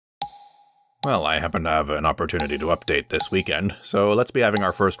Well, I happen to have an opportunity to update this weekend, so let's be having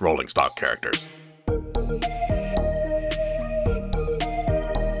our first rolling stock characters.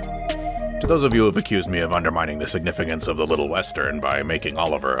 To those of you who have accused me of undermining the significance of the Little Western by making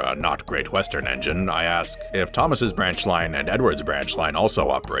Oliver a not great Western engine, I ask, if Thomas's branch line and Edwards' branch line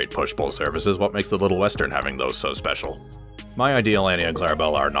also operate push-pull services, what makes the Little Western having those so special? My ideal Annie and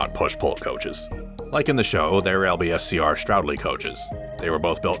Clarabel are not push-pull coaches. Like in the show, they're LBSCR Stroudley coaches. They were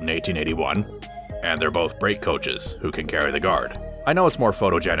both built in 1881, and they're both brake coaches who can carry the guard. I know it's more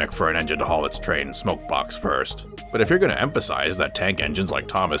photogenic for an engine to haul its train smoke box first, but if you're going to emphasize that tank engines like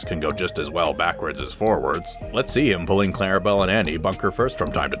Thomas can go just as well backwards as forwards, let's see him pulling Clarabel and Annie bunker first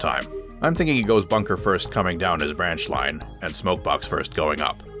from time to time. I'm thinking he goes bunker first coming down his branch line, and smoke box first going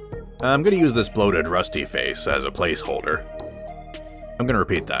up. I'm going to use this bloated rusty face as a placeholder. I'm going to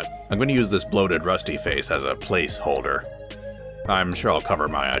repeat that. I'm going to use this bloated rusty face as a placeholder. I'm sure I'll cover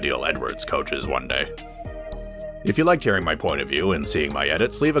my ideal Edwards coaches one day. If you liked hearing my point of view and seeing my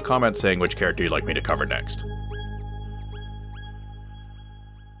edits, leave a comment saying which character you'd like me to cover next.